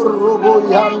 Korobo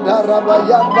yanda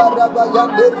rabayanda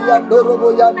rabayande yando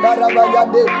robo yanda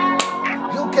rabayande.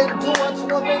 You can do what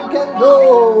no man can do.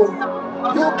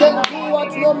 You can do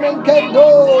what no man can do.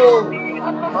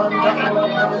 Manda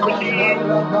rabayanda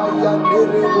rabayande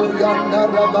rebo yanda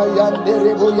rabayande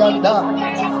rebo yanda.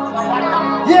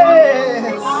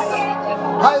 Yes.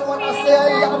 I want to say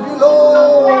I love you,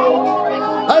 Lord.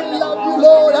 I love you,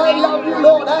 Lord. I love you,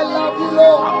 Lord. I love you,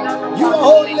 Lord. You are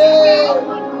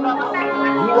holy.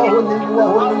 You are holy. You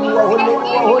are holy. You are holy.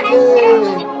 You are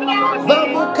holy.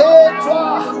 Vamuketwa.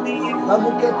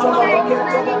 Vamuketwa.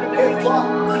 Vamuketwa. Vamuketwa.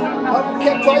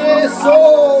 Vamuketwa Yesu.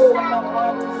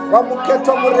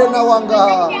 Vamuketwa murena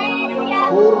wanga.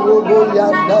 Kurubu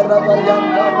yanda raba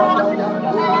yanda raba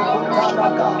yandu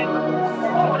kutaraka.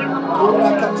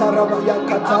 Kurakatara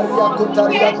yakataria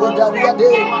kutaria kudaria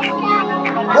de.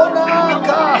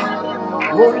 Monaka.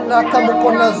 Monaka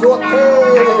mukona zote.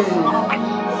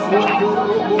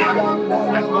 Kurubu yanda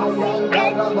raba yanda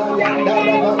raba yanda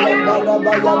raba yanda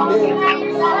raba yande.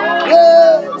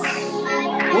 Yes.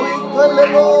 Uitwele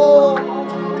lo.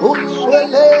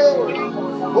 Uitwele.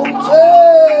 Umche.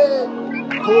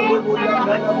 Kurubu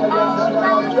yanda raba yanda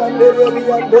raba yande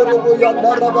yanda rubu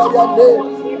yanda raba yande.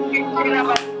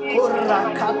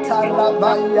 Kurakata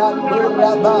raba yando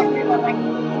raba.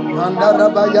 Manda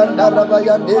raba yanda raba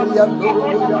yande yando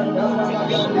rubu yanda raba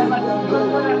yande yando.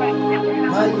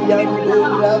 Mayando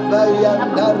raba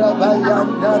yanda raba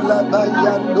yanda raba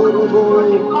yando rubu.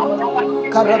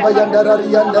 Karaba yanda raba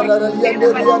yanda raba yande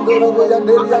yando rubu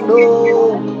yande yando.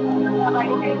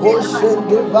 Ocean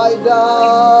divider.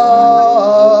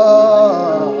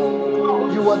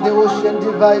 You are the ocean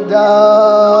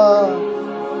divider.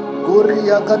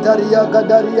 Guria Kadaria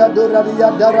Gadaria Doraria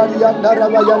Dararia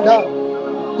Darabayanda.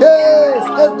 Yes,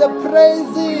 as the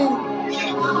praising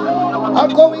are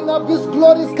going up, His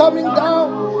glory is coming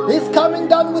down. He's coming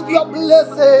down with your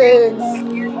blessings.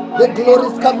 The glory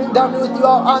is coming down with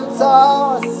your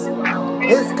answers.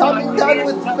 It's coming down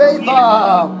with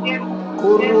favor.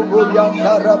 Kurubu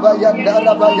Yanda Rabayanda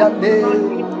Rabayande.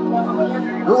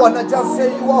 We want to just say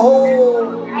you are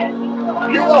whole.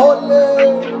 You are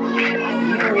holy.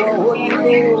 You are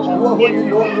holy,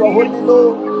 Lord. You are holy,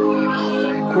 Lord.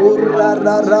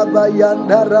 Kurara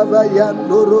rabayanda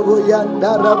rabayando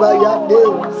roboyanda rabayande.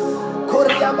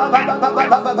 Korea baba baba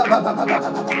baba baba baba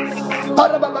baba.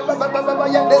 Para baba baba baba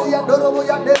yande yando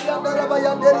roboyande yando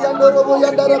rabayande yando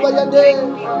roboyanda rabayande.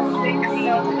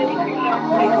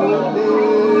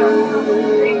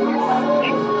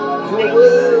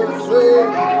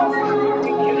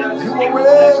 You are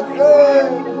worthy.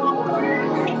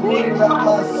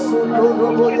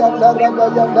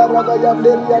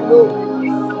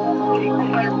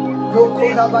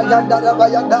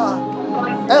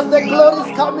 As the glory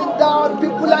is coming down,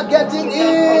 people are getting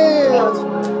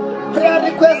healed.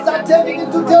 Prayer requests are turning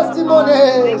into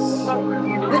testimonies.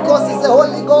 Because it's a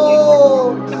holy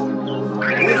God.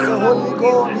 It's a holy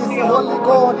God. It's a holy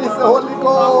God. It's a holy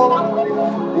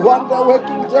God. Wonder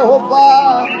working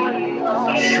Jehovah.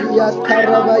 Shia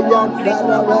karabayanda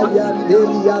rabayande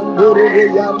yandoro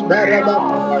yandaraba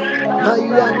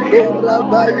mayando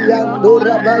rabayando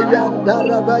rabayanda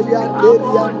rabayande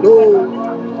yando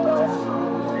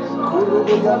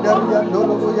kurubo yandar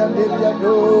yandoro yandere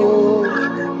yando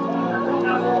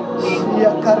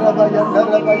Shia karabayanda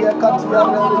rabayakati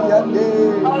yande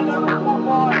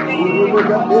kurubo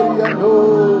yandere yando.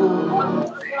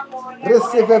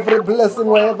 Receive every blessing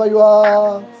wherever you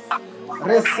are.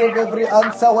 Receive every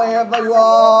answer wherever you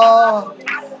are.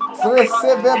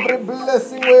 Receive every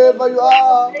blessing wherever you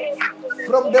are.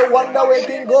 From the wonder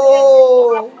working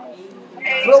God.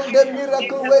 From the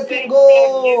miracle working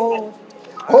God.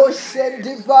 Ocean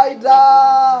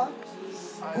divider.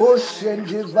 Ocean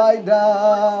divider.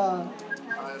 I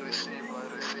receive.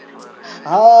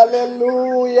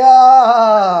 Hallelujah.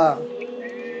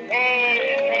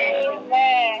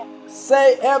 Amen.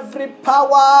 Say every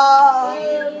power,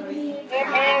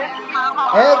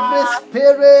 every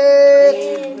spirit,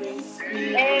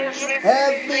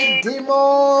 every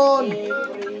demon,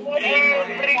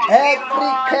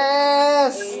 every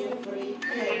curse,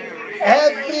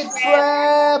 every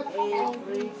trap,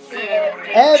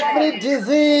 every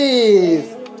disease,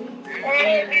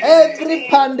 every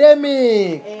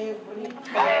pandemic,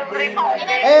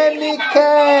 any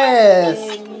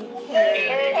curse,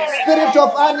 spirit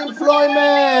of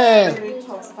unemployment,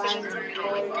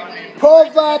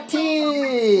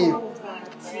 poverty,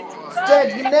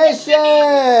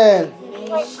 stagnation,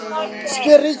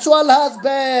 spiritual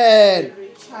husband,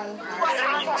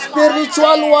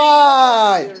 spiritual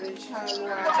wife,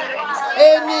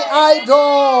 any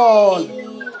idol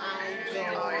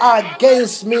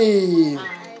against me,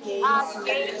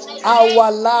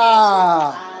 our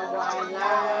life,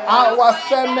 our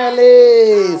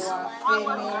families,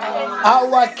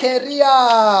 our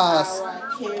careers,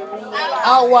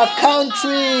 our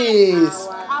countries,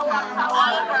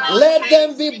 let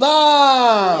them be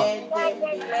bound.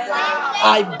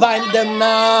 I bind them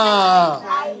now.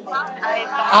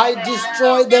 I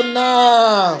destroy them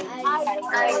now.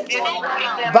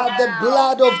 But the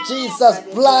blood of Jesus,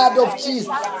 blood of Jesus,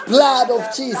 blood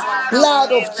of Jesus,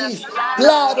 blood of Jesus,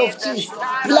 blood of Jesus,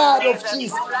 blood of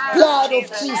Jesus, blood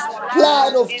of Jesus,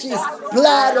 blood of Jesus,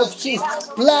 blood of Jesus,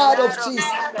 blood of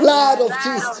Jesus, blood of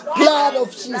Jesus, blood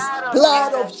of Jesus,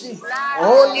 blood of Jesus.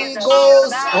 Holy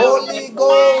Ghost, Holy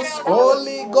Ghost,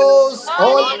 Holy Ghost,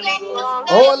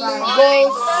 Holy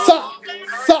Ghost, fire,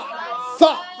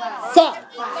 fire, fire, fire,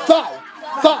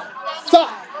 fire, fire,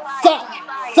 fire, fire,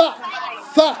 fire,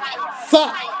 fire,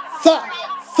 fire,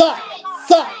 fire, fire,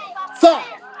 fire,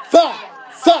 fire,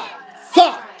 fire,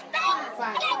 fire.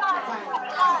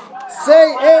 Say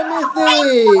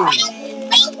anything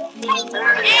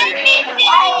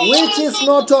which is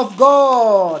not of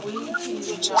God in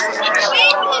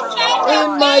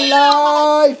my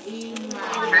life,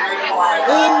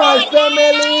 in my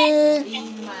family,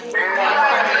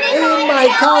 in my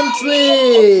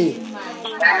country,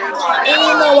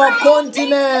 in our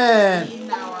continent,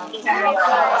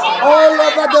 all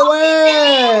over the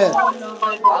world.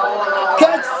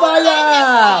 Catch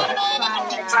fire!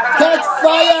 Catch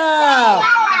fire!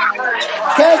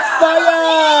 Catch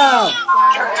fire!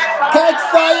 Catch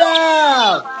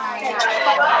fire!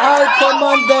 I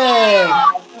command them.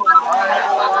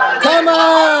 Come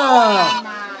on!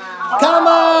 Come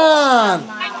on!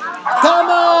 Come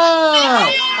on!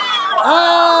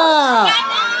 Ah!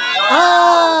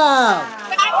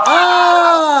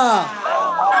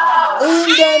 In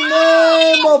the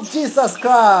name of Jesus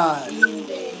Christ.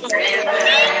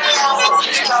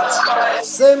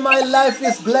 Say my life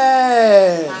is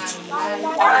blessed.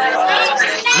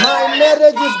 My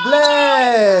marriage is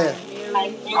blessed.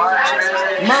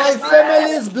 My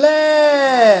family is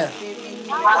blessed.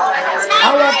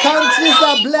 Our countries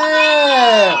are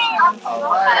blessed.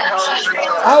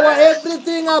 Our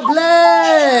everything are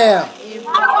blessed.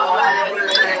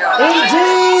 In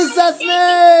Jesus'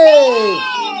 name.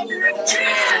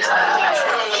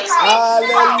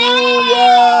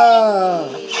 Hallelujah.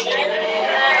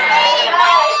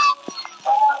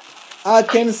 I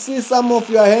can see some of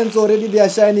your hands already, they are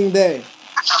shining there.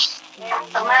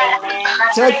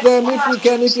 Check them if you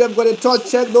can. If you have got a torch,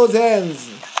 check those hands.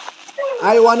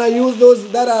 I want to use those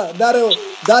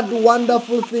that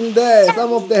wonderful thing there.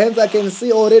 Some of the hands I can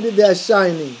see already, they are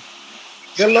shining.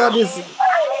 The Lord is...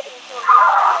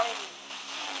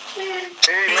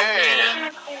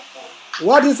 Amen.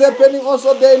 What is happening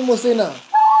also there in Musina?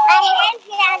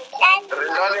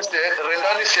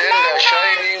 Rendani's hand are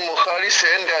shining, Mukhari's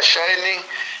hand are shining.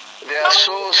 There are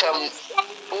so some...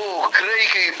 Oh,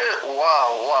 Craig...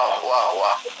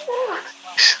 Wow.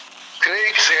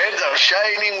 Craig's hands are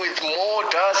shining with more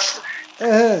dust.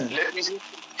 Let me see.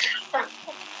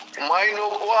 Mine,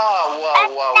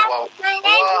 wow.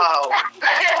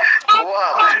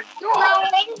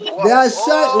 They are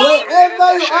shining.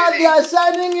 Wherever you are, they are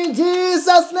shining in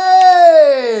Jesus'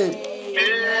 name.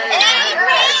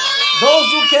 Those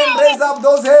who can raise up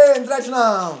those hands right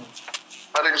now.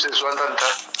 I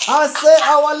say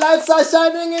our lives are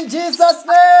shining in Jesus'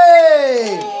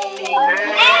 name.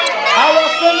 Our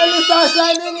families are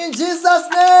shining in Jesus'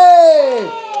 name.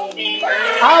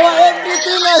 Our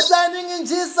everything is shining in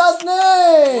Jesus'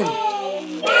 name.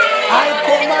 I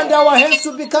command our hands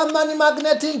to become money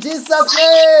magnet in Jesus'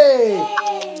 name.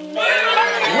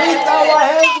 With our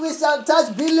hands we shall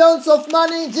touch billions of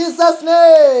money in Jesus'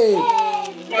 name.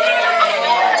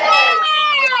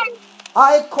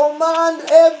 I command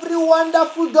every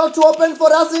wonderful door to open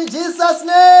for us in Jesus'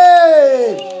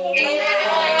 name.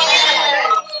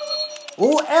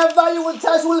 Whoever you will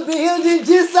touch will be healed in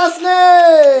Jesus'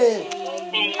 name.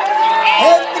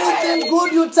 Everything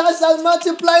good you touch shall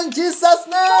multiply in Jesus'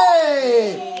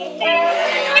 name.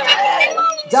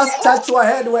 Just touch your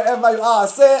head wherever you are.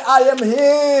 Say, I am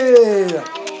healed.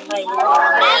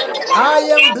 I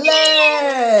am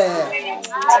blessed.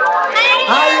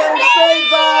 I am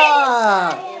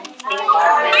favored.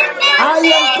 I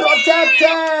am protected.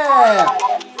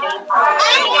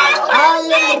 I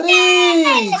am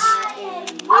rich.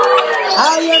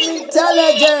 I am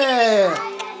intelligent.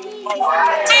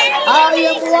 I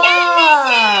am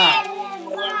wise.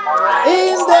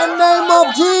 In the name of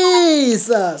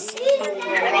Jesus.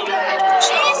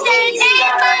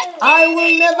 I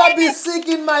will never be sick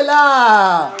in my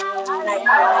life.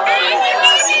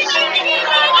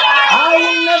 I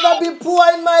will never be poor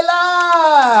in my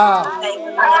life.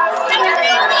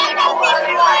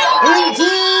 In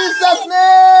Jesus'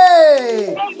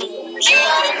 name.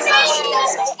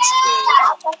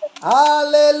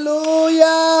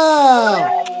 Hallelujah.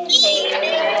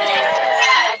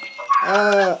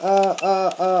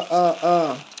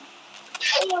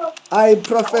 I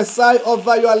prophesy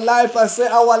over your life. I say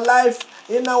our life,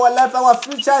 in our life, our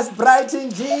future is bright in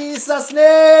Jesus'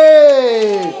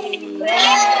 name.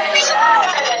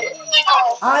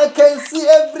 I can see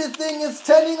everything is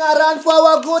turning around for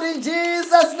our good in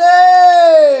Jesus'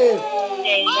 name.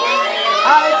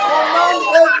 I command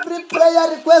every prayer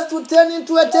request to turn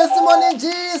into a testimony in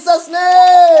Jesus'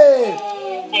 name.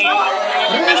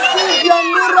 Receive your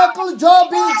miracle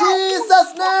job in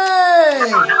Jesus'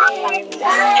 name.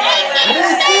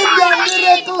 Receive your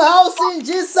miracle house in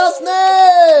Jesus'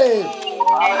 name.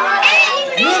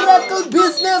 Miracle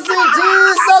business in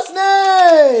Jesus'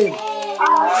 name.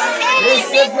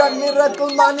 Receive your miracle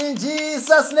money in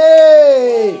Jesus'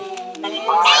 name.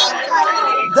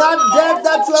 That debt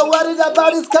that you are worried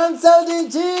about is cancelled in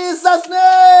Jesus'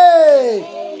 name.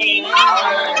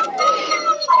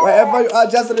 Wherever you are,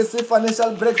 just receive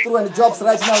financial breakthrough and jobs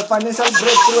right now. Financial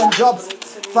breakthrough and jobs.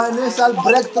 Financial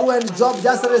breakthrough and jobs.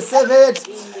 Just receive it.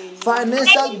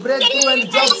 Financial breakthrough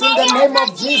and jobs in the name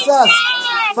of Jesus.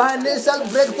 Financial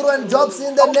breakthrough and jobs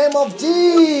in the name of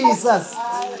Jesus.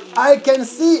 I can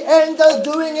see angels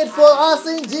doing it for us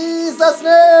in Jesus'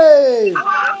 name.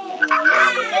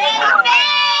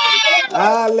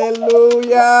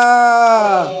 Hallelujah.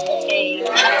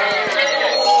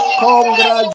 Congratulations.